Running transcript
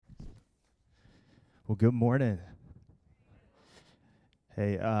Well, good morning.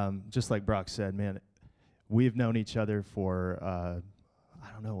 Hey, just like Brock said, man, we've known each other for,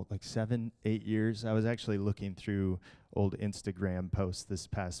 I don't know, like 7, 8 years. I was actually looking through old Instagram posts this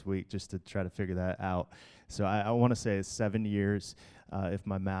past week just to try to figure that out. So I want to say it's 7 years, if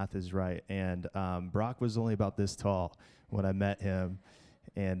my math is right. And Brock was only about this tall when I met him.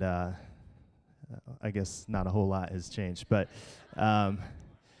 And I guess not a whole lot has changed. But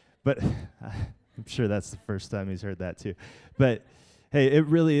I'm sure that's the first time he's heard that too. But hey, it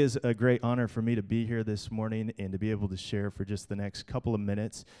really is a great honor for me to be here this morning and to be able to share for just the next couple of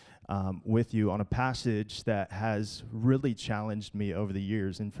minutes with you on a passage that has really challenged me over the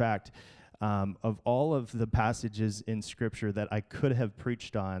years. In fact, of all of the passages in Scripture that I could have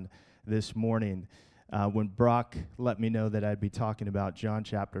preached on this morning, when Brock let me know that I'd be talking about John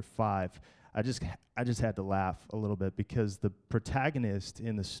chapter 5, I just had to laugh a little bit because the protagonist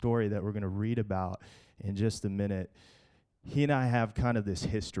in the story that we're going to read about in just a minute, he and I have kind of this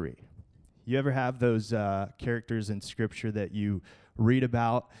history. You ever have those characters in Scripture that you read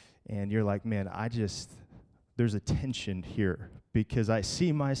about and you're like, man, there's a tension here because I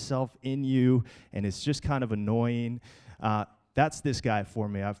see myself in you and it's just kind of annoying. That's this guy for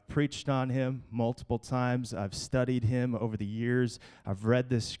me. I've preached on him multiple times. I've studied him over the years. I've read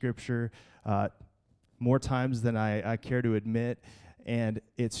this Scripture more times than I care to admit. And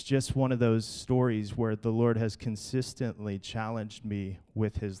it's just one of those stories where the Lord has consistently challenged me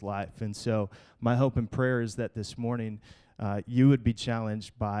with his life. And so my hope and prayer is that this morning you would be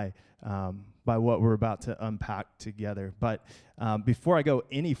challenged by what we're about to unpack together. But before I go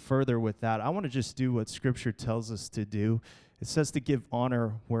any further with that, I want to just do what Scripture tells us to do. It says to give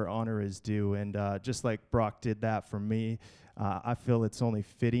honor where honor is due. And just like Brock did that for me, I feel it's only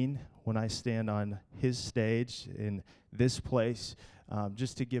fitting when I stand on his stage in this place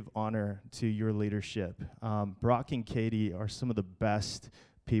just to give honor to your leadership. Brock and Katie are some of the best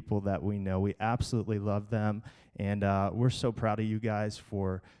people that we know. We absolutely love them, and we're so proud of you guys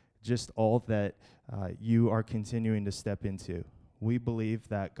for just all that you are continuing to step into. We believe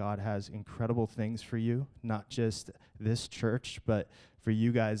that God has incredible things for you, not just this church, but for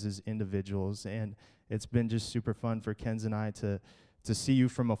you guys as individuals. And it's been just super fun for Kenz and I to see you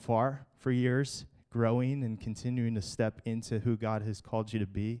from afar for years, growing and continuing to step into who God has called you to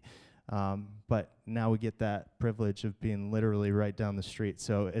be. But now we get that privilege of being literally right down the street.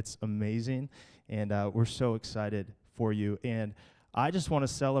 So it's amazing, and we're so excited for you. And I just want to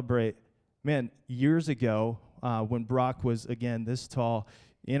celebrate, man, years ago, when Brock was, again, this tall,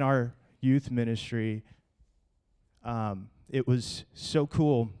 in our youth ministry, it was so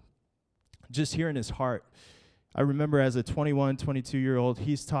cool just hearing his heart. I remember as a 21, 22-year-old,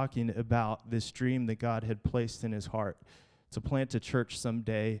 he's talking about this dream that God had placed in his heart to plant a church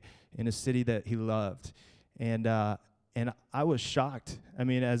someday in a city that he loved. And I was shocked. I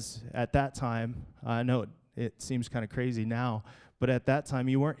mean, at that time, I know it seems kind of crazy now, but at that time,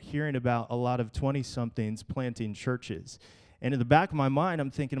 you weren't hearing about a lot of 20-somethings planting churches. And in the back of my mind,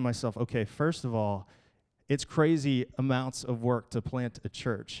 I'm thinking to myself, okay, first of all, it's crazy amounts of work to plant a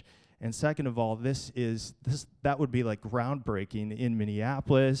church. And second of all, that would be like groundbreaking in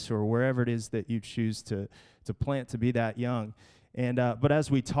Minneapolis or wherever it is that you choose to plant to be that young. And but as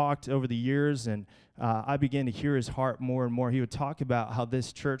we talked over the years and I began to hear his heart more and more, he would talk about how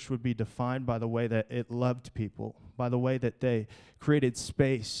this church would be defined by the way that it loved people, by the way that they created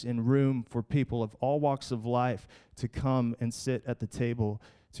space and room for people of all walks of life to come and sit at the table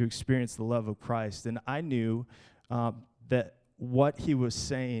to experience the love of Christ. And I knew that what he was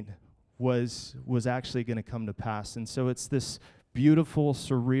saying was actually going to come to pass. And so it's this beautiful,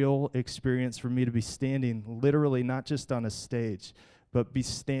 surreal experience for me to be standing literally not just on a stage, but be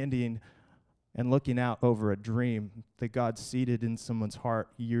standing and looking out over a dream that God seeded in someone's heart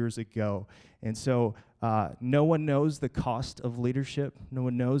years ago. And so no one knows the cost of leadership. No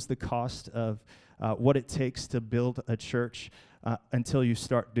one knows the cost of what it takes to build a church until you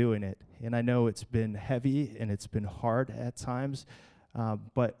start doing it. And I know it's been heavy and it's been hard at times,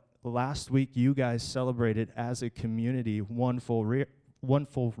 but last week you guys celebrated as a community one full rear.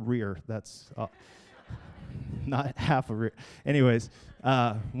 That's not half a rear. Anyways,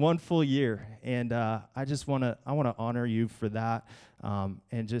 1 full year, and I want to honor you for that,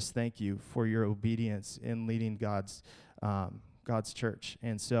 and just thank you for your obedience in leading God's church.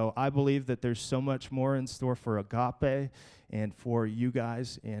 And so I believe that there's so much more in store for Agape and for you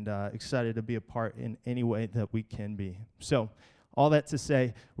guys, and excited to be a part in any way that we can be. So all that to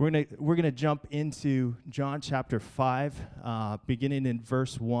say, we're gonna jump into John chapter 5, beginning in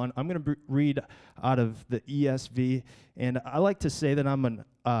verse 1. I'm gonna read out of the ESV, and I like to say that I'm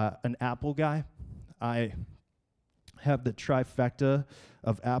an Apple guy. I have the trifecta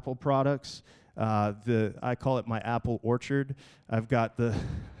of Apple products. I call it my Apple orchard. I've got a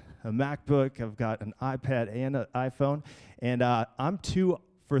MacBook, I've got an iPad and an iPhone, and I'm 2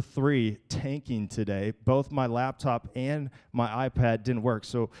 for 3 tanking today. Both my laptop and my iPad didn't work,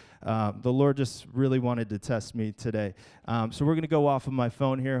 so the Lord just really wanted to test me today. So we're going to go off of my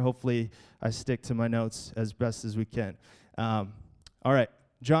phone here. Hopefully I stick to my notes as best as we can. All right,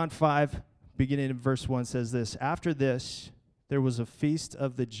 John 5, beginning in verse 1 says this: After this, there was a feast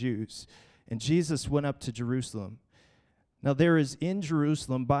of the Jews, and Jesus went up to Jerusalem. Now there is in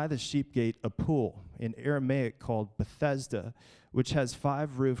Jerusalem by the sheep gate a pool, in Aramaic called Bethesda, which has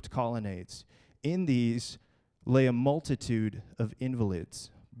 5 roofed colonnades. In these lay a multitude of invalids,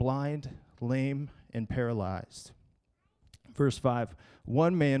 blind, lame, and paralyzed. Verse 5,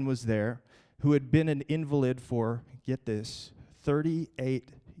 one man was there who had been an invalid for, get this, 38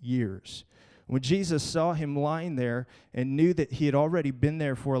 years. When Jesus saw him lying there and knew that he had already been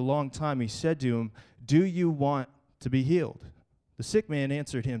there for a long time, he said to him, "Do you want to be healed?" The sick man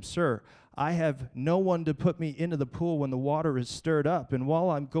answered him, "Sir, I have no one to put me into the pool when the water is stirred up, and while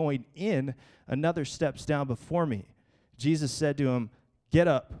I'm going in, another steps down before me." Jesus said to him, "Get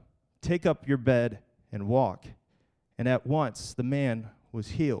up, take up your bed, and walk." And at once the man was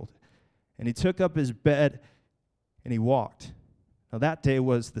healed. And he took up his bed, and he walked. Now that day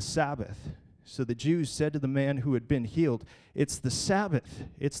was the Sabbath. So the Jews said to the man who had been healed, "It's the Sabbath.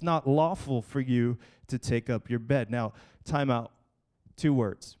 It's not lawful for you to take up your bed." Now, time out. 2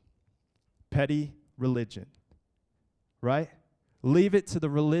 words. Petty religion. Right? Leave it to the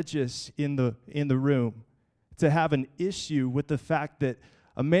religious in the room to have an issue with the fact that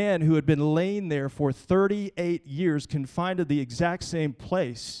a man who had been laying there for 38 years, confined to the exact same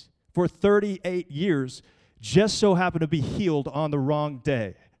place for 38 years, just so happened to be healed on the wrong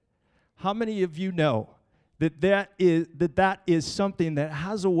day. How many of you know that is something that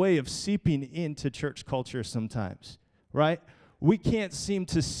has a way of seeping into church culture sometimes, right? We can't seem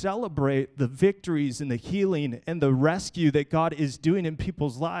to celebrate the victories and the healing and the rescue that God is doing in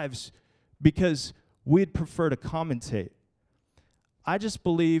people's lives because we'd prefer to commentate. I just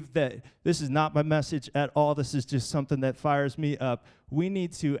believe that this is not my message at all. This is just something that fires me up. We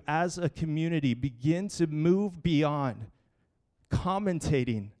need to, as a community, begin to move beyond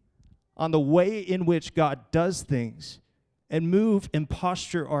commentating on the way in which God does things and move and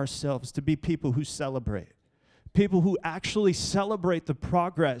posture ourselves to be people who celebrate, people who actually celebrate the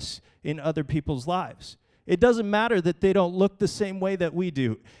progress in other people's lives. It doesn't matter that they don't look the same way that we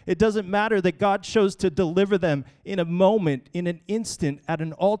do. It doesn't matter that God chose to deliver them in a moment, in an instant, at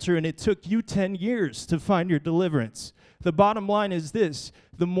an altar, and it took you 10 years to find your deliverance. The bottom line is this: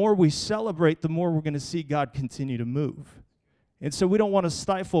 the more we celebrate, the more we're going to see God continue to move. And so we don't want to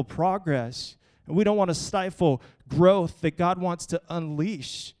stifle progress, and we don't want to stifle growth that God wants to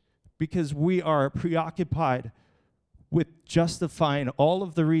unleash because we are preoccupied with justifying all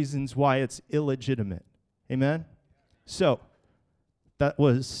of the reasons why it's illegitimate. Amen? So, that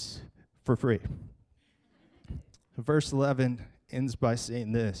was for free. Verse 11 ends by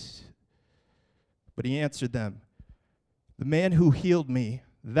saying this: "But he answered them, 'The man who healed me,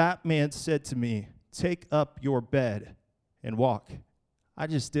 that man said to me, take up your bed and walk.' I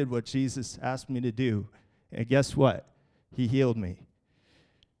just did what Jesus asked me to do, and guess what? He healed me."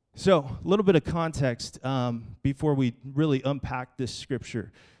 So, a little bit of context before we really unpack this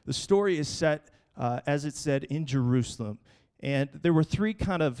scripture. The story is set, as it said, in Jerusalem. And there were 3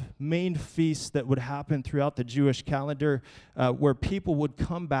 kind of main feasts that would happen throughout the Jewish calendar where people would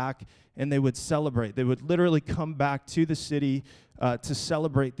come back and they would celebrate. They would literally come back to the city to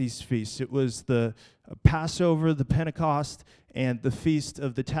celebrate these feasts. It was the Passover, the Pentecost, and the Feast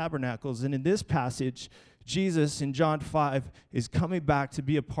of the Tabernacles. And in this passage, Jesus in John 5 is coming back to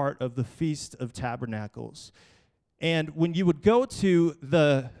be a part of the Feast of Tabernacles. And when you would go to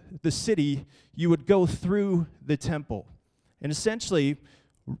the city, you would go through the temple. And essentially,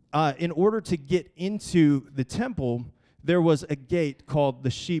 in order to get into the temple, there was a gate called the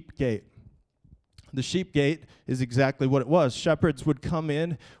Sheep Gate. The Sheep Gate is exactly what it was. Shepherds would come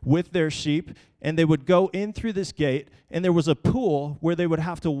in with their sheep, and they would go in through this gate, and there was a pool where they would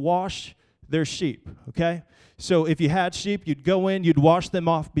have to wash their sheep, okay? So if you had sheep, you'd go in, you'd wash them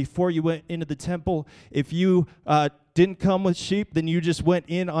off before you went into the temple. If you didn't come with sheep, then you just went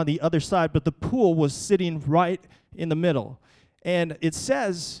in on the other side, but the pool was sitting right in the middle. And it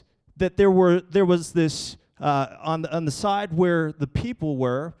says that there was this, on the side where the people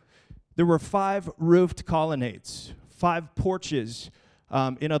were, there were 5 roofed colonnades, 5 porches,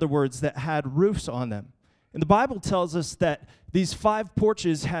 in other words, that had roofs on them. And the Bible tells us that these 5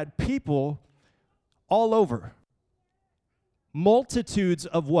 porches had people all over. Multitudes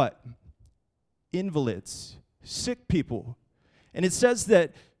of what? Invalids, sick people. And it says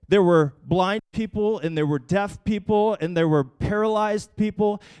that there were blind people, and there were deaf people, and there were paralyzed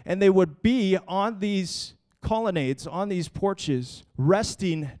people, and they would be on these colonnades, on these porches,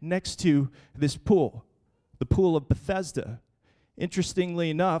 resting next to this pool, the pool of Bethesda. Interestingly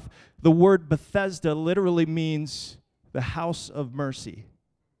enough, the word Bethesda literally means the house of mercy.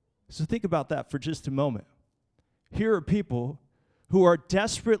 So think about that for just a moment. Here are people who are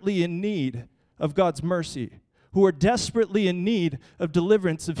desperately in need of God's mercy, who are desperately in need of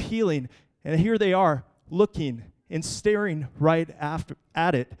deliverance, of healing, and here they are looking and staring right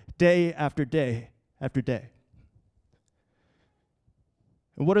at it day after day after day.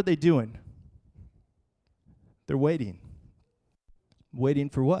 And what are they doing? They're waiting. Waiting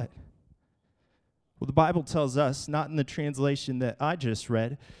for what? Well, the Bible tells us, not in the translation that I just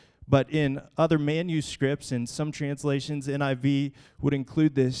read, but in other manuscripts, in some translations, NIV would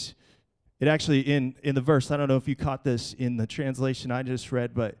include this. It actually, in the verse, I don't know if you caught this in the translation I just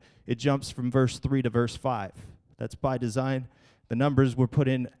read, but it jumps from verse 3 to verse 5. That's by design. The numbers were put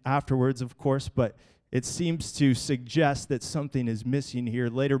in afterwards, of course, but it seems to suggest that something is missing here.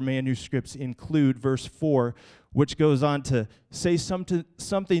 Later manuscripts include verse 4, which goes on to say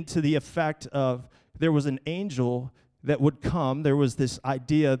something to the effect of there was an angel that would come. There was this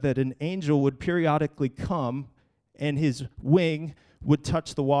idea that an angel would periodically come and his wing would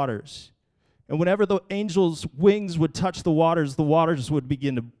touch the waters. And whenever the angel's wings would touch the waters would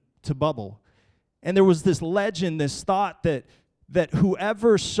begin to bubble. And there was this legend, this thought that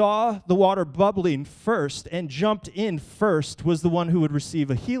whoever saw the water bubbling first and jumped in first was the one who would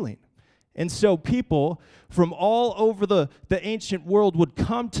receive a healing. And so people from all over the ancient world would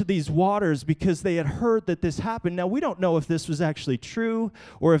come to these waters because they had heard that this happened. Now, we don't know if this was actually true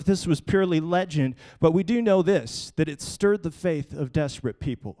or if this was purely legend, but we do know this, that it stirred the faith of desperate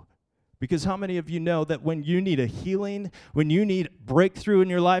people. Because how many of you know that when you need a healing, when you need breakthrough in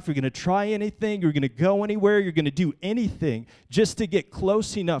your life, you're going to try anything, you're going to go anywhere, you're going to do anything just to get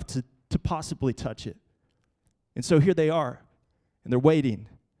close enough to possibly touch it. And so here they are, and they're waiting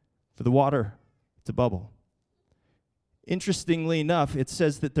for the water to bubble. Interestingly enough, it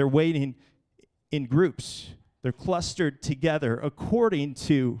says that they're waiting in groups. They're clustered together according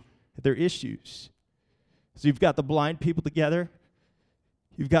to their issues. So you've got the blind people together.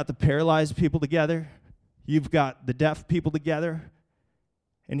 You've got the paralyzed people together. You've got the deaf people together.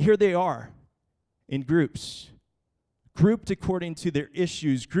 And here they are in groups, grouped according to their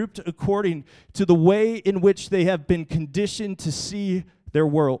issues, grouped according to the way in which they have been conditioned to see their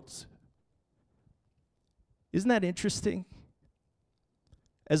worlds. Isn't that interesting?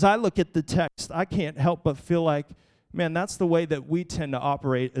 As I look at the text, I can't help but feel like, man, that's the way that we tend to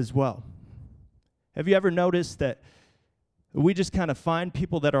operate as well. Have you ever noticed that we just kind of find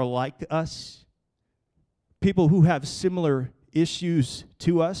people that are like us, people who have similar issues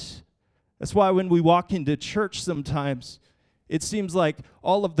to us? That's why when we walk into church sometimes, it seems like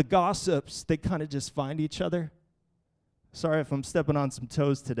all of the gossips, they kind of just find each other. Sorry if I'm stepping on some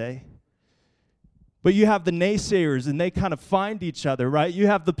toes today. But you have the naysayers, and they kind of find each other, right? You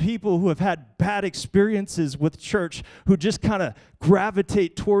have the people who have had bad experiences with church who just kind of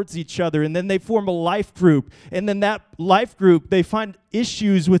gravitate towards each other, and then they form a life group. And then that life group, they find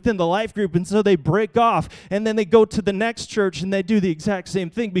issues within the life group, and so they break off. And then they go to the next church, and they do the exact same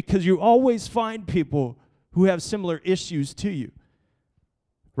thing because you always find people who have similar issues to you,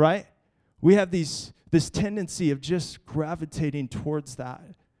 right? We have this tendency of just gravitating towards that.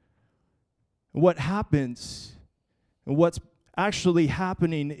 What happens, and what's actually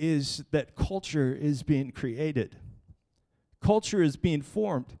happening is that culture is being created. Culture is being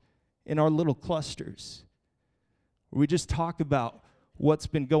formed in our little clusters. We just talk about what's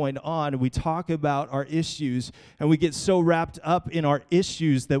been going on, and we talk about our issues, and we get so wrapped up in our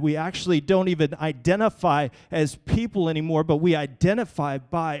issues that we actually don't even identify as people anymore, but we identify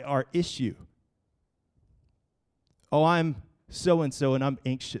by our issue. Oh, I'm so-and-so, and I'm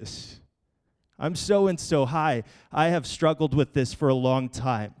anxious. I'm so-and-so. Hi, I have struggled with this for a long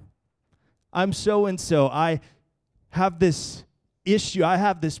time. I'm so-and-so. I have this issue. I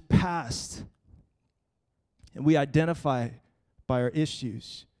have this past. And we identify by our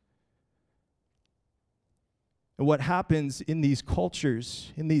issues. And what happens in these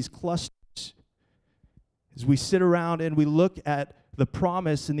cultures, in these clusters, is we sit around and we look at the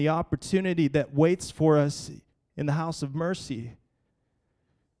promise and the opportunity that waits for us in the house of mercy.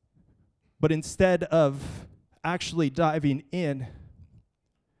 But instead of actually diving in,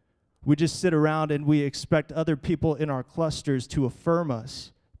 we just sit around and we expect other people in our clusters to affirm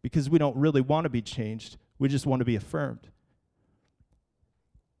us because we don't really want to be changed. We just want to be affirmed.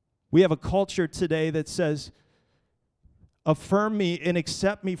 We have a culture today that says, affirm me and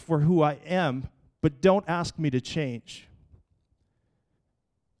accept me for who I am, but don't ask me to change.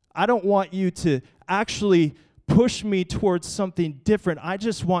 I don't want you to actually push me towards something different. I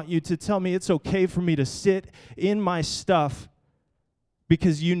just want you to tell me it's okay for me to sit in my stuff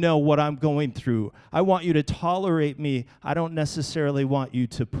because you know what I'm going through. I want you to tolerate me. I don't necessarily want you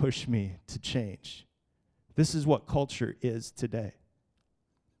to push me to change. This is what culture is today.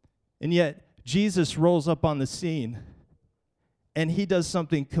 And yet, Jesus rolls up on the scene, and he does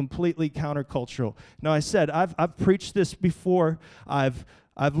something completely countercultural. Now, I said, I've preached this before. I've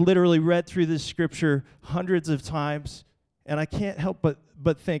literally read through this scripture hundreds of times, and I can't help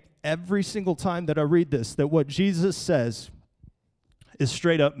but think every single time that I read this, that what Jesus says is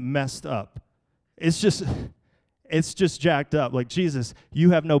straight up messed up. It's just jacked up. Like, Jesus,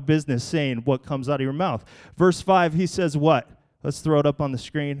 you have no business saying what comes out of your mouth. Verse 5, he says what? Let's throw it up on the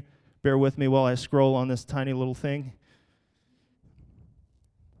screen. Bear with me while I scroll on this tiny little thing.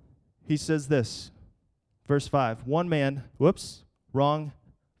 He says this, verse 5, one man, wrong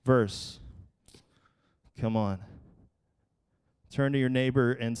verse. Come on. Turn to your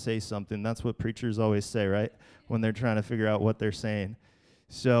neighbor and say something. That's what preachers always say, right? When they're trying to figure out what they're saying.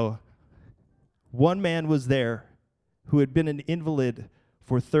 So, one man was there who had been an invalid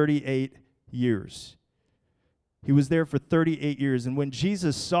for 38 years. He was there for 38 years, and when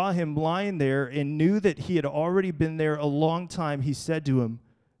Jesus saw him lying there and knew that he had already been there a long time, he said to him,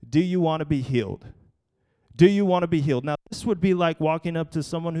 "Do you want to be healed? Do you want to be healed?" Now, this would be like walking up to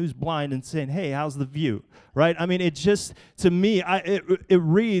someone who's blind and saying, "Hey, how's the view?" Right? I mean, it just, to me, it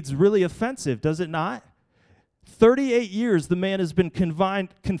reads really offensive, does it not? 38 years, the man has been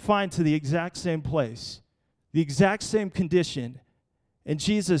confined to the exact same place, the exact same condition, and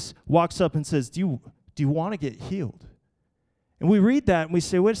Jesus walks up and says, Do you want to get healed? And we read that and we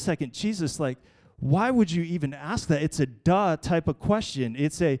say, wait a second, Jesus, like, why would you even ask that? It's a duh type of question.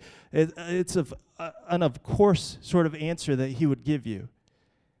 It's an of course sort of answer that he would give you.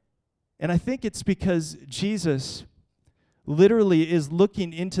 And I think it's because Jesus literally is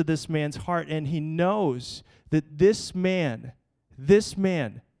looking into this man's heart, and he knows that this man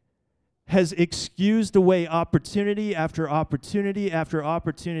has excused away opportunity after opportunity after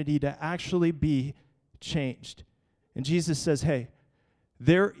opportunity to actually be changed. And Jesus says, hey,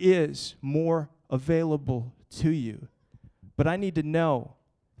 there is more available to you, but I need to know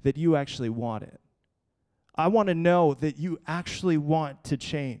that you actually want it. I want to know that you actually want to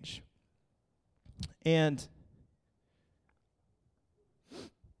change. And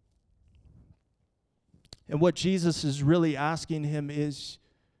what Jesus is really asking him is,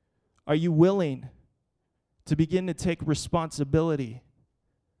 are you willing to begin to take responsibility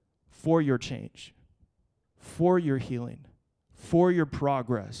for your change, for your healing, for your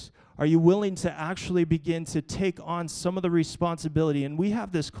progress? Are you willing to actually begin to take on some of the responsibility? And we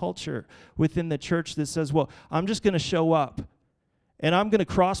have this culture within the church that says, well, I'm just going to show up, and I'm going to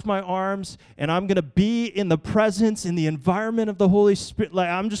cross my arms, and I'm going to be in the presence, in the environment of the Holy Spirit. Like,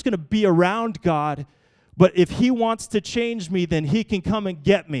 I'm just going to be around God, but if he wants to change me, then he can come and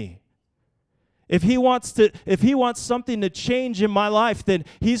get me. If he wants something to change in my life, then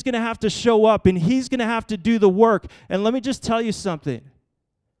he's going to have to show up, and he's going to have to do the work. And let me just tell you something.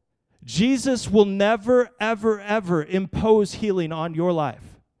 Jesus will never, ever, ever impose healing on your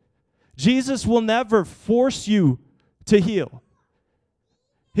life. Jesus will never force you to heal.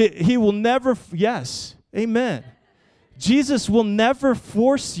 He will never, yes, amen. Jesus will never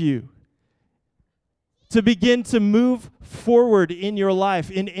force you to begin to move forward in your life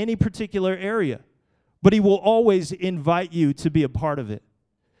in any particular area, but he will always invite you to be a part of it.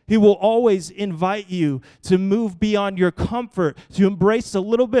 He will always invite you to move beyond your comfort, to embrace a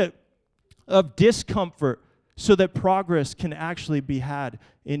little bit of discomfort so that progress can actually be had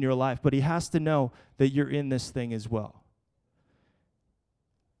in your life. But he has to know that you're in this thing as well.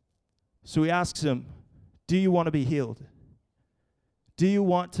 So he asks him, do you want to be healed? Do you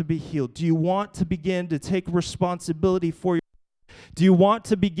want to be healed? Do you want to begin to take responsibility for your life? Do you want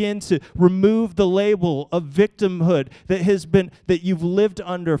to begin to remove the label of victimhood that you've lived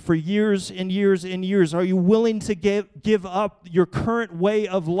under for years and years and years? Are you willing to give up your current way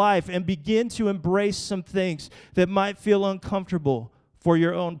of life and begin to embrace some things that might feel uncomfortable for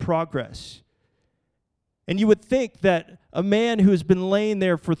your own progress? And you would think that a man who has been laying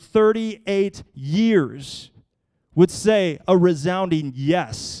there for 38 years would say a resounding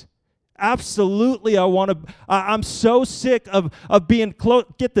yes. Absolutely, I'm so sick of being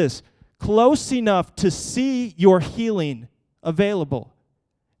close enough to see your healing available.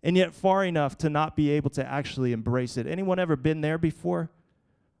 and yet far enough to not be able to actually embrace it. Anyone ever been there before?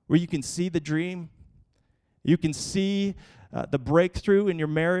 Where you can see the dream, you can see the breakthrough in your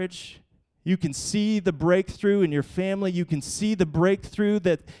marriage, you can see the breakthrough in your family, you can see the breakthrough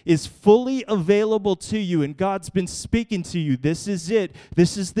that is fully available to you, and God's been speaking to you. This is it.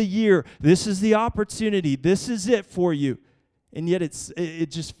 This is the year. This is the opportunity. This is it for you. And yet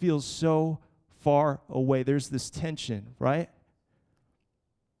it just feels so far away. There's this tension, right?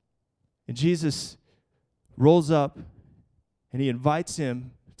 And Jesus rolls up and he invites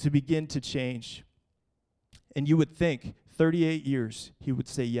him to begin to change. And you would think 38 years he would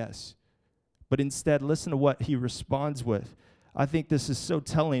say yes. But instead, listen to what he responds with. I think this is so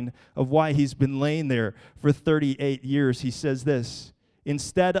telling of why he's been laying there for 38 years. He says this,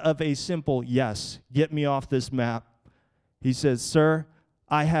 instead of a simple yes, get me off this map, he says, sir,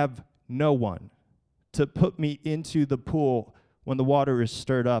 I have no one to put me into the pool when the water is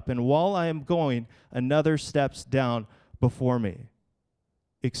stirred up. And while I am going, another steps down before me.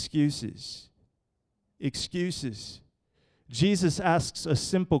 Excuses. Excuses. Jesus asks a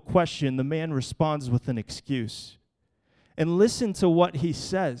simple question. The man responds with an excuse. And listen to what he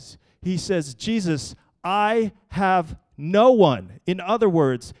says. He says, Jesus, I have no one. In other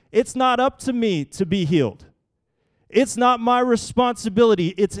words, it's not up to me to be healed. It's not my responsibility.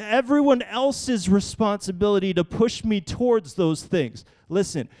 It's everyone else's responsibility to push me towards those things.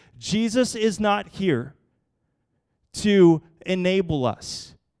 Listen, Jesus is not here to enable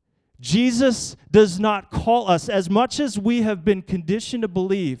us. Jesus does not call us, as much as we have been conditioned to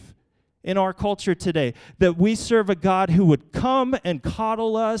believe in our culture today, that we serve a God who would come and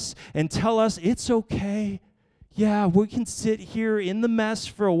coddle us and tell us, it's okay. Yeah, we can sit here in the mess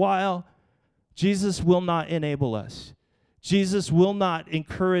for a while. Jesus will not enable us. Jesus will not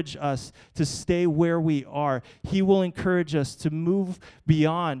encourage us to stay where we are. He will encourage us to move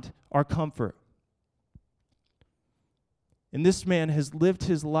beyond our comfort. And this man has lived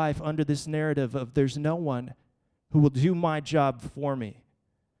his life under this narrative of there's no one who will do my job for me,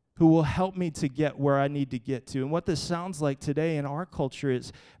 who will help me to get where I need to get to. And what this sounds like today in our culture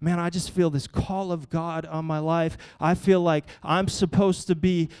is, man, I just feel this call of God on my life. I feel like I'm supposed to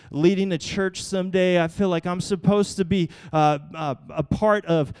be leading a church someday. I feel like I'm supposed to be a part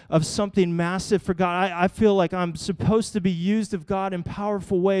of something massive for God. I feel like I'm supposed to be used of God in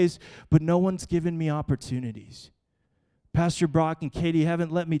powerful ways, but no one's given me opportunities. Pastor Brock and Katie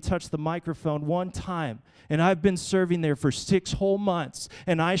haven't let me touch the microphone one time, and I've been serving there for 6 whole months,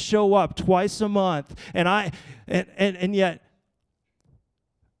 and I show up twice a month, and yet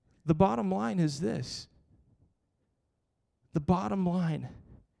the bottom line is this. The bottom line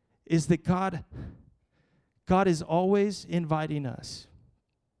is that God is always inviting us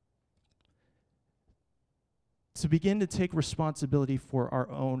to begin to take responsibility for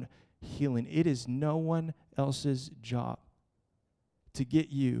our own healing. It is no one else's job to get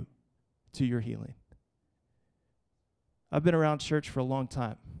you to your healing. I've been around church for a long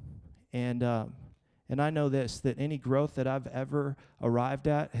time, and I know this, that any growth that I've ever arrived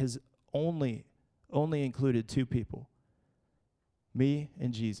at has only included 2 people, me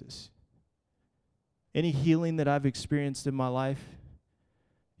and Jesus. Any healing that I've experienced in my life,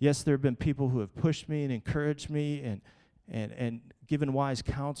 yes, there have been people who have pushed me and encouraged me and given wise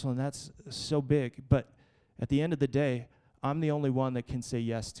counsel, and that's so big. But at the end of the day, I'm the only one that can say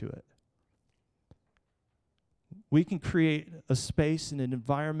yes to it. We can create a space and an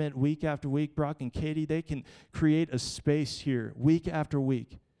environment week after week. Brock and Katie, they can create a space here week after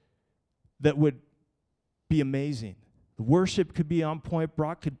week that would be amazing. The worship could be on point.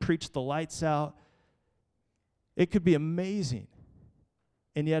 Brock could preach the lights out. It could be amazing.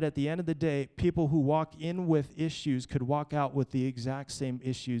 And yet at the end of the day, people who walk in with issues could walk out with the exact same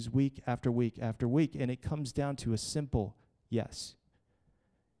issues week after week after week. And it comes down to a simple yes.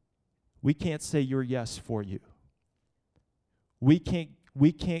 We can't say your yes for you. We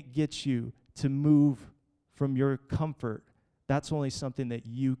can't get you to move from your comfort. That's only something that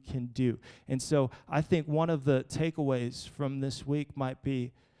you can do. And so I think one of the takeaways from this week might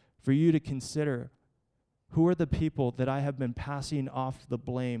be for you to consider, who are the people that I have been passing off the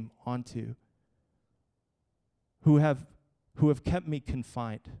blame onto, who have kept me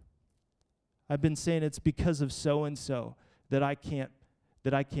confined? I've been saying it's because of so-and-so that I can't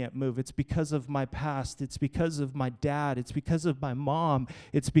move. It's because of my past. It's because of my dad. It's because of my mom.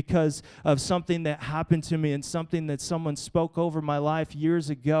 It's because of something that happened to me and something that someone spoke over my life years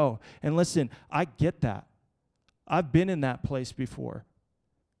ago. And listen, I get that. I've been in that place before.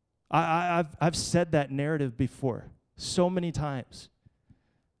 I've said that narrative before so many times.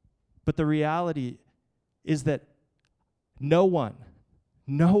 But the reality is that no one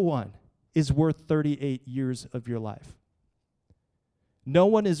No one is worth 38 years of your life. No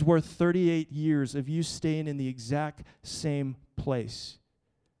one is worth 38 years of you staying in the exact same place,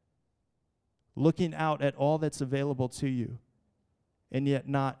 looking out at all that's available to you, and yet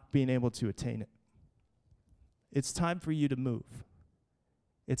not being able to attain it. It's time for you to move.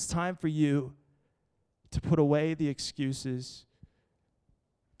 It's time for you to put away the excuses,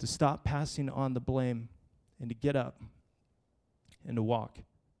 to stop passing on the blame, and to get up and to walk.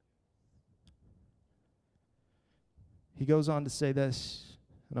 He goes on to say this,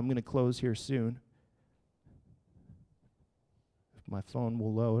 and I'm going to close here soon. If my phone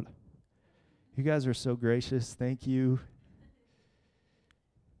will load. You guys are so gracious. Thank you.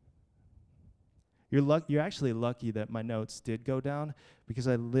 You're actually lucky that my notes did go down, because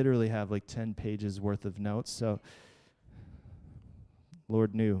I literally have like 10 pages worth of notes. So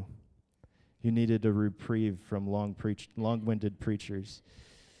Lord knew you needed a reprieve from long-winded preachers.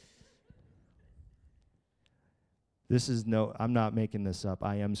 I'm not making this up.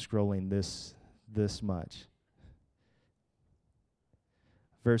 I am scrolling this much.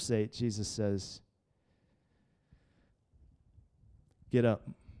 Verse 8, Jesus says, "Get up,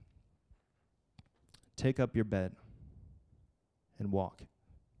 take up your bed, and walk."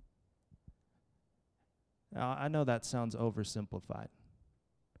 Now, I know that sounds oversimplified,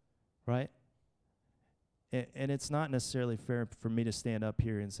 right? And it's not necessarily fair for me to stand up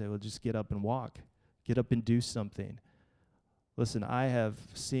here and say, well, just get up and walk. Get up and do something. Listen, I have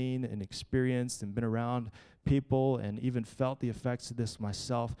seen and experienced and been around people and even felt the effects of this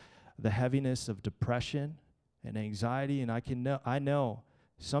myself, the heaviness of depression and anxiety. And I know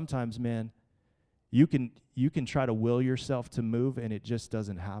sometimes, man, you can try to will yourself to move and it just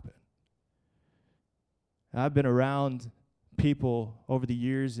doesn't happen. I've been around people over the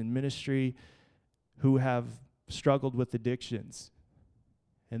years in ministry who have struggled with addictions,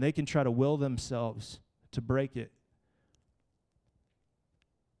 and they can try to will themselves to break it.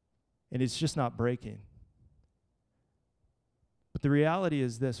 And it's just not breaking. But the reality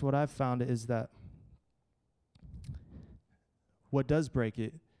is this, what I've found is that what does break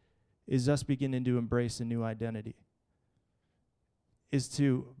it is us beginning to embrace a new identity, is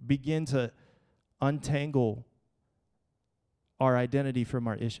to begin to untangle our identity from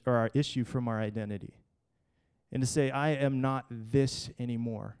our issue from our identity. And to say, I am not this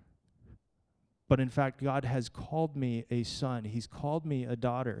anymore. But in fact, God has called me a son. He's called me a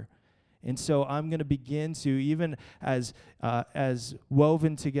daughter. And so I'm going to begin to, even as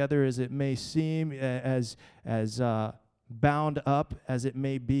woven together as it may seem, as bound up as it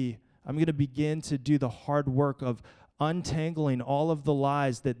may be, I'm going to begin to do the hard work of untangling all of the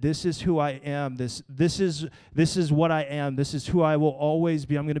lies that this is who I am, this is what I am, this is who I will always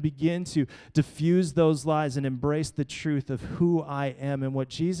be. I'm going to begin to diffuse those lies and embrace the truth of who I am. And what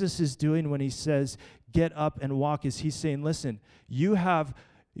Jesus is doing when he says, get up and walk, is he's saying, listen, you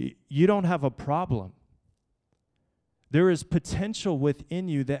don't have a problem. There is potential within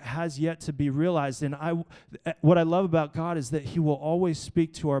you that has yet to be realized. And what I love about God is that he will always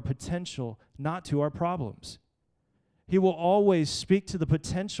speak to our potential, not to our problems. He will always speak to the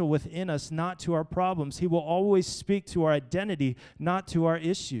potential within us, not to our problems. He will always speak to our identity, not to our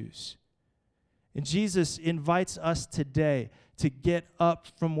issues. And Jesus invites us today to get up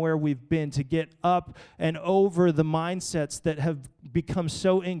from where we've been, to get up and over the mindsets that have become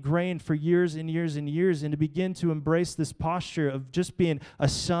so ingrained for years and years and years, and to begin to embrace this posture of just being a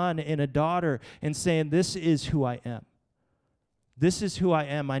son and a daughter and saying, this is who I am. This is who I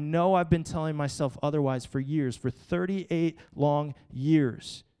am. I know I've been telling myself otherwise for years, for 38 long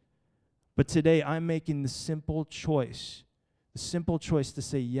years. But today I'm making the simple choice to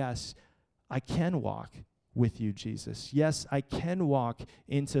say, yes, I can walk with you, Jesus. Yes, I can walk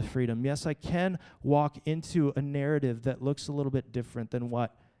into freedom. Yes, I can walk into a narrative that looks a little bit different than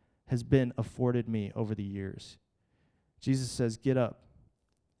what has been afforded me over the years. Jesus says, get up.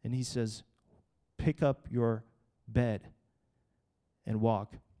 And he says, pick up your bed and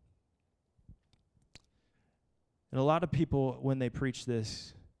walk. And a lot of people, when they preach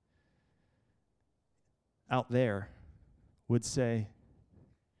this out there, would say,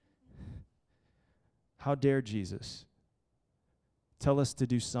 how dare Jesus tell us to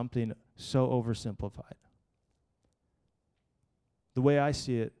do something so oversimplified? The way I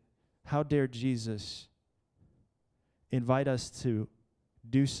see it, how dare Jesus invite us to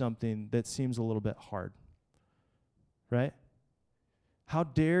do something that seems a little bit hard, right? How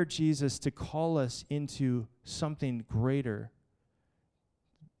dare Jesus to call us into something greater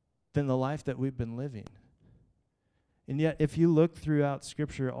than the life that we've been living? And yet, if you look throughout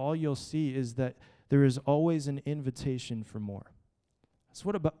Scripture, all you'll see is that there is always an invitation for more. That's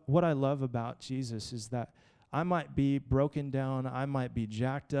what I love about Jesus is that I might be broken down, I might be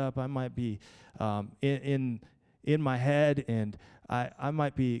jacked up, I might be in my head, and I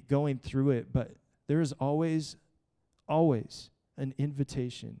might be going through it, but there is always an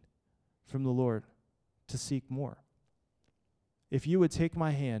invitation from the Lord to seek more. If you would take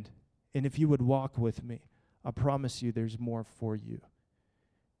my hand and if you would walk with me, I promise you there's more for you.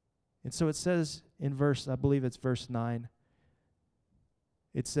 And so it says in I believe it's verse 9,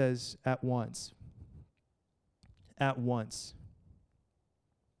 it says, at once,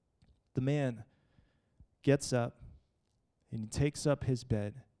 the man gets up and he takes up his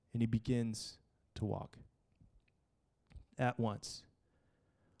bed and he begins to walk. At once.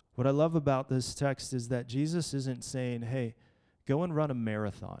 What I love about this text is that Jesus isn't saying, hey, go and run a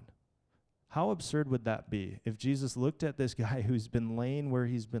marathon. How absurd would that be if Jesus looked at this guy who's been laying where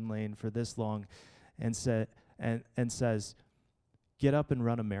he's been laying for this long and says, get up and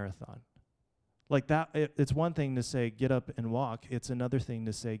run a marathon? Like that, it's one thing to say, get up and walk. It's another thing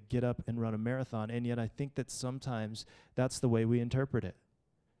to say, get up and run a marathon. And yet I think that sometimes that's the way we interpret it.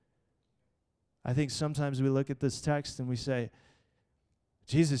 I think sometimes we look at this text and we say,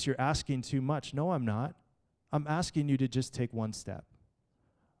 Jesus, you're asking too much. No, I'm not. I'm asking you to just take one step.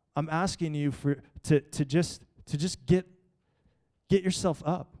 I'm asking you to just get yourself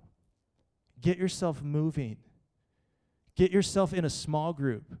up. Get yourself moving. Get yourself in a small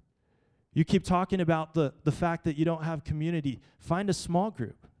group. You keep talking about the fact that you don't have community. Find a small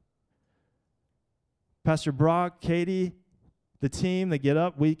group. Pastor Brock, Katie, the team, they get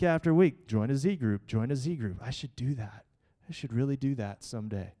up week after week. Join a Z group. Join a Z group. I should do that. I should really do that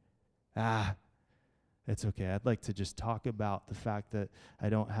someday. It's okay. I'd like to just talk about the fact that I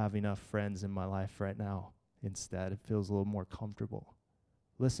don't have enough friends in my life right now. Instead, it feels a little more comfortable.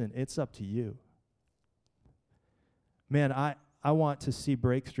 Listen, it's up to you. Man, I want to see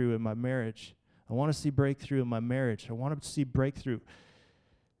breakthrough in my marriage. I want to see breakthrough in my marriage. I want to see breakthrough.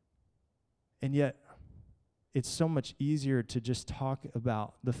 And yet, it's so much easier to just talk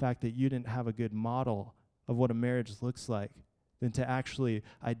about the fact that you didn't have a good model of what a marriage looks like than to actually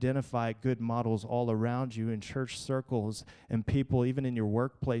identify good models all around you in church circles and people, even in your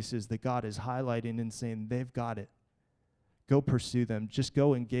workplaces, that God is highlighting and saying, they've got it. Go pursue them. Just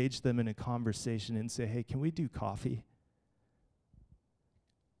go engage them in a conversation and say, hey, can we do coffee?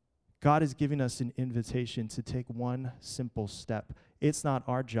 God is giving us an invitation to take one simple step. It's not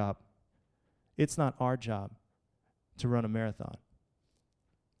our job. It's not our job to run a marathon.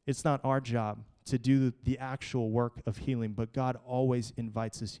 It's not our job to do the actual work of healing, but God always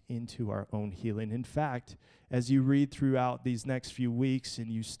invites us into our own healing. In fact, as you read throughout these next few weeks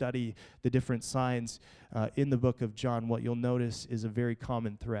and you study the different signs in the book of John, what you'll notice is a very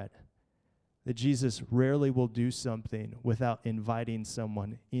common thread. That Jesus rarely will do something without inviting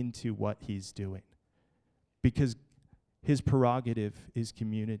someone into what he's doing. Because his prerogative is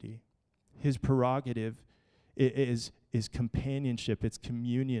community. His prerogative is companionship. It's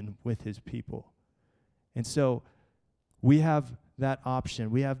communion with his people. And so we have that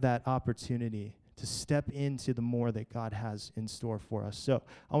option. We have that opportunity to step into the more that God has in store for us. So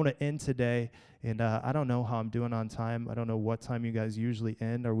I want to end today, and I don't know how I'm doing on time. I don't know what time you guys usually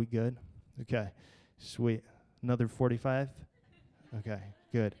end. Are we good? Okay, sweet. Another 45? Okay,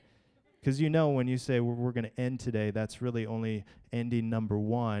 good. Because you know when you say we're going to end today, that's really only ending number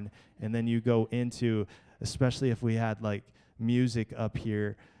one. And then you go into, especially if we had like music up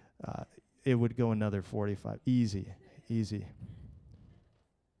here, it would go another 45. Easy.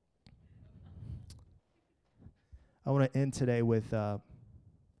 I want to end today with a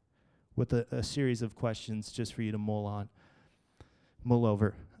series of questions just for you to mull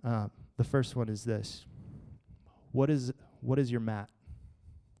over. The first one is this. What is your mat?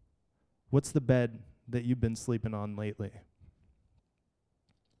 What's the bed that you've been sleeping on lately?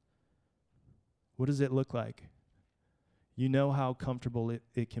 What does it look like? You know how comfortable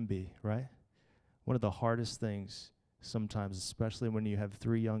it can be, right? One of the hardest things sometimes, especially when you have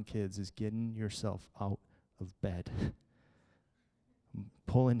 3 young kids, is getting yourself out of bed.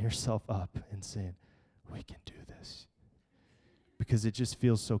 Pulling yourself up and saying, we can do this. Because it just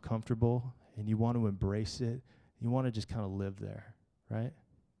feels so comfortable, and you want to embrace it. You want to just kind of live there, right?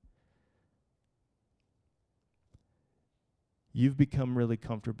 You've become really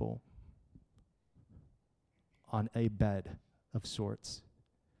comfortable on a bed of sorts,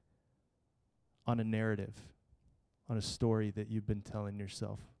 on a narrative, on a story that you've been telling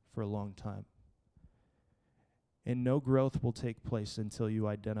yourself for a long time. And no growth will take place until you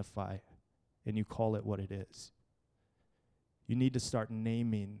identify and you call it what it is. You need to start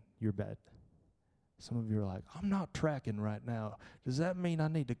naming your bed. Some of you are like, I'm not tracking right now. Does that mean I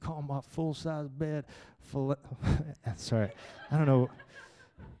need to call my full-size bed? Sorry, I don't know.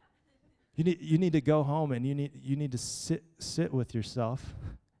 You need to go home and you need to sit with yourself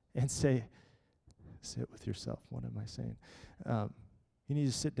and say, sit with yourself. What am I saying? You need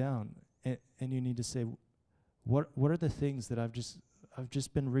to sit down and you need to say, what are the things that I've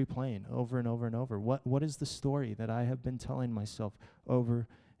just been replaying over and over and over? What is the story that I have been telling myself over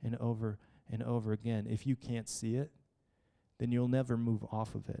and over and over again? If you can't see it, then you'll never move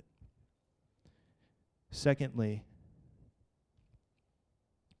off of it. Secondly,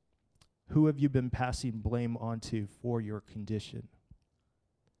 who have you been passing blame onto for your condition?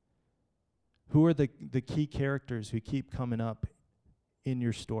 Who are the key characters who keep coming up in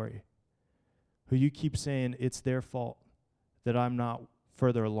your story? Who you keep saying it's their fault that I'm not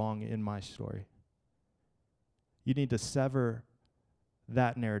further along in my story? You need to sever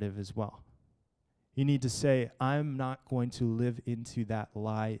that narrative as well. You need to say, I'm not going to live into that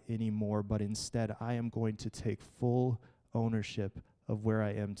lie anymore, but instead I am going to take full ownership of where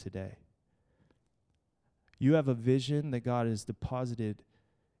I am today. You have a vision that God has deposited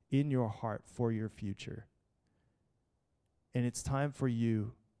in your heart for your future. And it's time for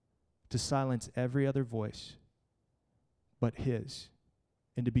you to silence every other voice but His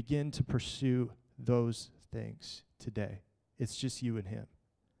and to begin to pursue those things today. It's just you and Him.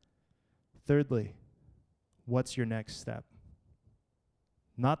 Thirdly, what's your next step?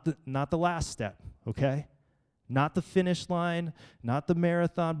 Not the last step, okay? Not the finish line, not the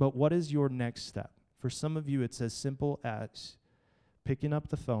marathon, but what is your next step? For some of you, it's as simple as picking up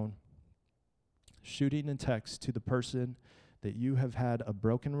the phone, shooting a text to the person that you have had a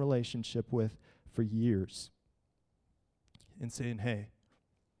broken relationship with for years and saying, hey,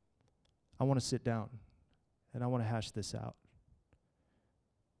 I want to sit down and I want to hash this out.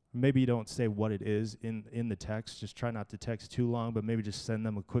 Maybe you don't say what it is in the text. Just try not to text too long, but maybe just send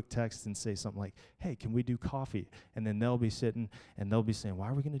them a quick text and say something like, hey, can we do coffee? And then they'll be sitting and they'll be saying, why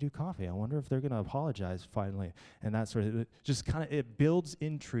are we going to do coffee? I wonder if they're going to apologize finally. And that sort of, just kind of, it builds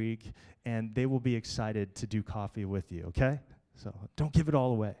intrigue and they will be excited to do coffee with you, okay? So don't give it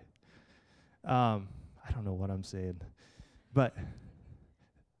all away. I don't know what I'm saying. But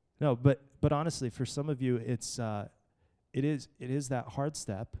honestly, for some of you, it is that hard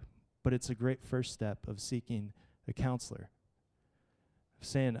step, but it's a great first step of seeking a counselor.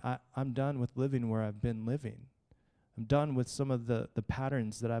 Saying, I'm done with living where I've been living. I'm done with some of the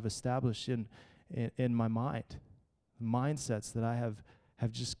patterns that I've established in my mind, mindsets that I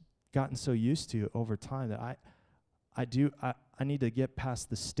have just gotten so used to over time that I need to get past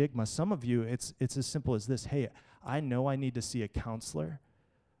the stigma. Some of you, it's as simple as this. Hey, I know I need to see a counselor,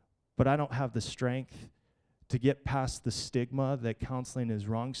 but I don't have the strength to get past the stigma that counseling is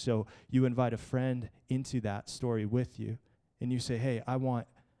wrong. So you invite a friend into that story with you, and you say, hey,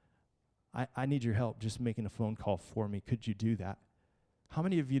 I need your help just making a phone call for me. Could you do that? How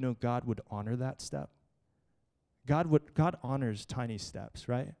many of you know God would honor that step? God honors tiny steps,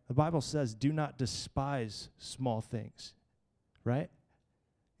 right? The Bible says, do not despise small things, right?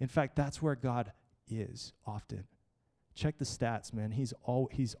 In fact, that's where God is often. Check the stats, man. He's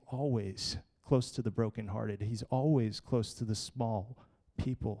always close to the brokenhearted. He's always close to the small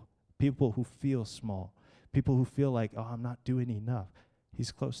people who feel small, people who feel like, oh, I'm not doing enough.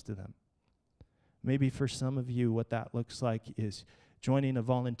 He's close to them. Maybe for some of you, what that looks like is joining a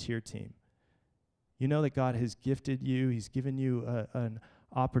volunteer team. You know that God has gifted you. He's given you an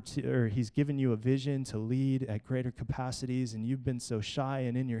opportunity, or He's given you a vision to lead at greater capacities, and you've been so shy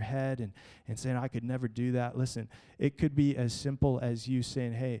and in your head and saying, I could never do that. Listen, it could be as simple as you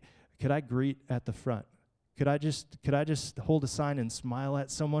saying, hey, could I greet at the front? Could I just hold a sign and smile at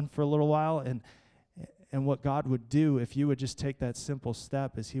someone for a little while? And what God would do if you would just take that simple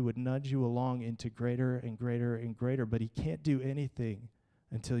step is He would nudge you along into greater and greater and greater, but He can't do anything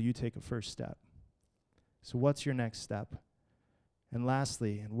until you take a first step. So what's your next step? And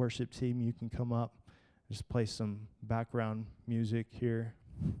lastly, and worship team, you can come up, just play some background music here.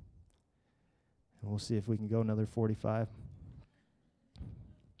 And we'll see if we can go another 45.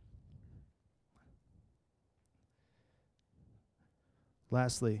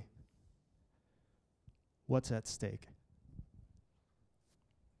 Lastly, what's at stake?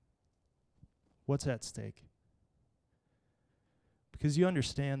 What's at stake? Because you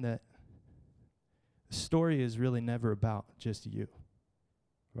understand that the story is really never about just you,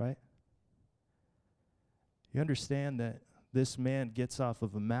 right? You understand that this man gets off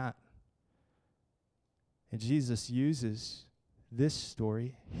of a mat, and Jesus uses this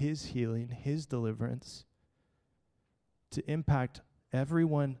story, His healing, His deliverance, to impact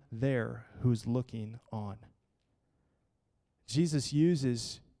everyone there who's looking on. Jesus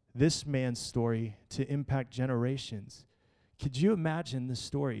uses this man's story to impact generations. Could you imagine the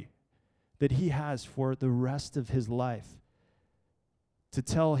story that he has for the rest of his life to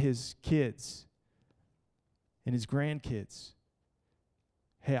tell his kids and his grandkids,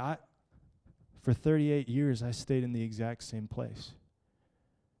 hey, for 38 years, I stayed in the exact same place.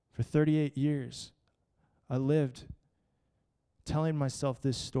 For 38 years, I lived telling myself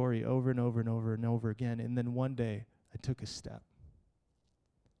this story over and over and over and over again, and then one day, I took a step,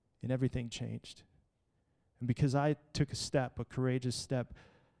 and everything changed. And because I took a step, a courageous step,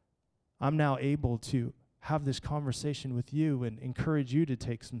 I'm now able to have this conversation with you and encourage you to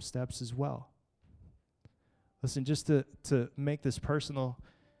take some steps as well. Listen, just to make this personal,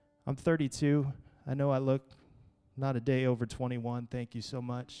 I'm 32. I know I look not a day over 21. Thank you so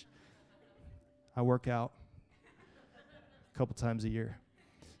much. I work out a couple times a year.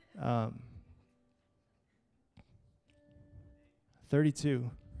 32.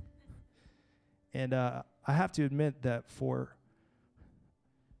 And I have to admit that for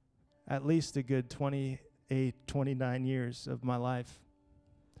at least a good 28, 29 years of my life,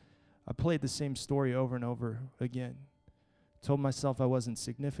 I played the same story over and over again. Told myself I wasn't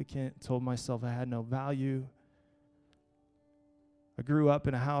significant, told myself I had no value. I grew up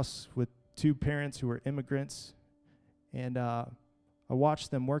in a house with two parents who were immigrants, and I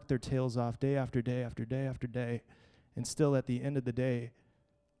watched them work their tails off day after day after day after day, and still at the end of the day,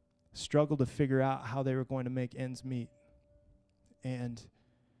 struggled to figure out how they were going to make ends meet. And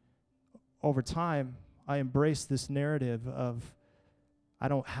over time, I embraced this narrative of, I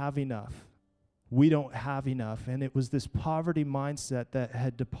don't have enough. We don't have enough. And it was this poverty mindset that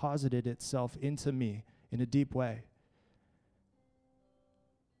had deposited itself into me in a deep way.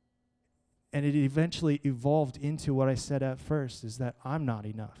 And it eventually evolved into what I said at first, is that I'm not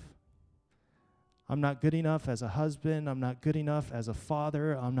enough. I'm not good enough as a husband. I'm not good enough as a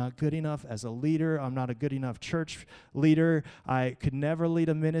father. I'm not good enough as a leader. I'm not a good enough church leader. I could never lead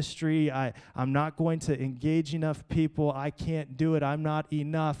a ministry. I'm not going to engage enough people. I can't do it. I'm not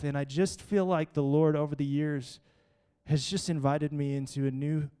enough. And I just feel like the Lord over the years has just invited me into a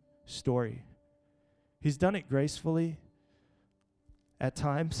new story. He's done it gracefully at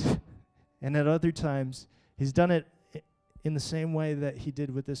times, and at other times, he's done it in the same way that he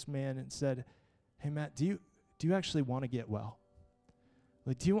did with this man and said, hey, Matt, do you actually want to get well?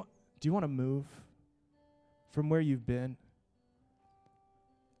 Like, do you want to move from where you've been?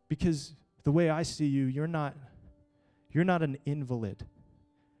 Because the way I see you, you're not an invalid.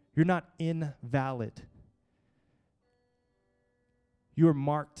 You're not invalid. You are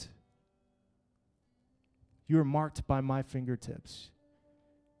marked. You are marked by my fingertips.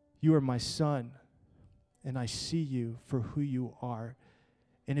 You are my son, and I see you for who you are.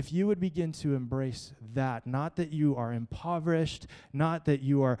 And if you would begin to embrace that, not that you are impoverished, not that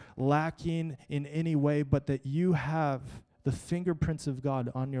you are lacking in any way, but that you have the fingerprints of God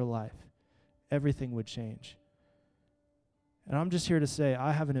on your life, everything would change. And I'm just here to say,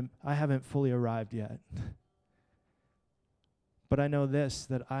 I haven't fully arrived yet. But I know this,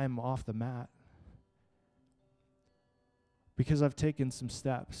 that I am off the mat. Because I've taken some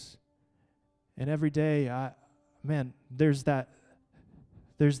steps. And every day, there's that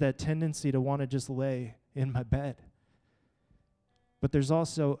tendency to want to just lay in my bed. But there's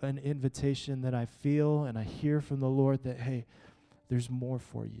also an invitation that I feel and I hear from the Lord that, hey, there's more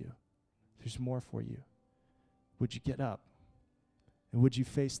for you. There's more for you. Would you get up? And would you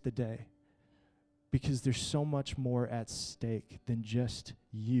face the day? Because there's so much more at stake than just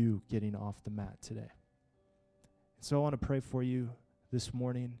you getting off the mat today. So I want to pray for you this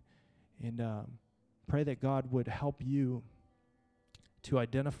morning and pray that God would help you to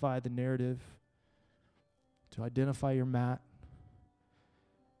identify the narrative, to identify your mat,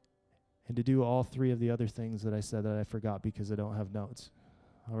 and to do all three of the other things that I said that I forgot because I don't have notes.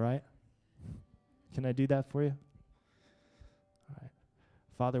 All right? Can I do that for you? All right.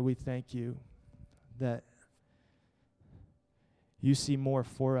 Father, we thank you that you see more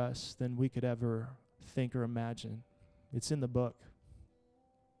for us than we could ever think or imagine. It's in the book.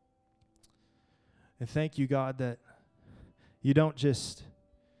 And thank you, God, that you don't just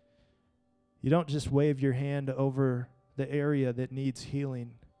wave your hand over the area that needs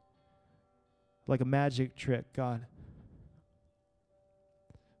healing like a magic trick, God.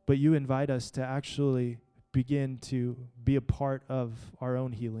 But you invite us to actually begin to be a part of our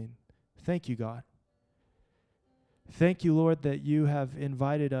own healing. Thank you, God. Thank you, Lord, that you have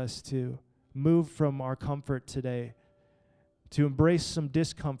invited us to move from our comfort today, to embrace some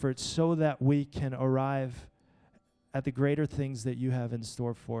discomfort so that we can arrive at the greater things that you have in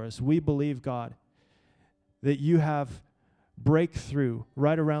store for us. We believe, God, that you have breakthrough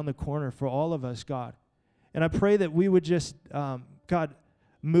right around the corner for all of us, God. And I pray that we would just, God,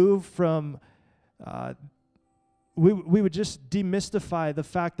 move from, we would just demystify the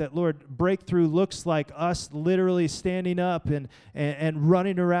fact that, Lord, breakthrough looks like us literally standing up and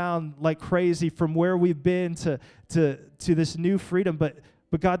running around like crazy from where we've been to this new freedom. But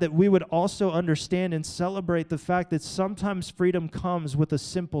God, that we would also understand and celebrate the fact that sometimes freedom comes with a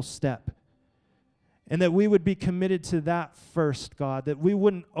simple step. And that we would be committed to that first, God. That we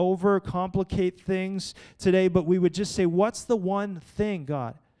wouldn't overcomplicate things today, but we would just say, what's the one thing,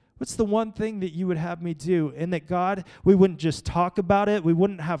 God? What's the one thing that you would have me do? And that, God, we wouldn't just talk about it. We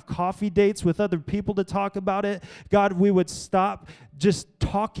wouldn't have coffee dates with other people to talk about it. God, we would stop just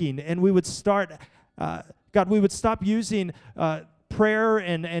talking, and we would start, God, we would stop using prayer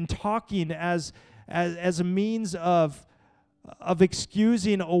and talking as a means of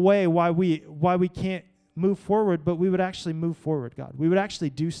excusing away why we can't move forward, but we would actually move forward, God. We would actually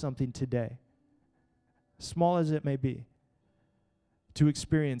do something today, small as it may be, to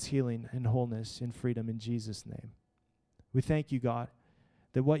experience healing and wholeness and freedom in Jesus' name. We thank you, God,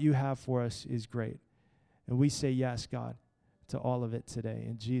 that what you have for us is great. And we say yes, God, to all of it today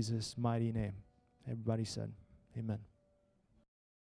in Jesus' mighty name. Everybody said, amen.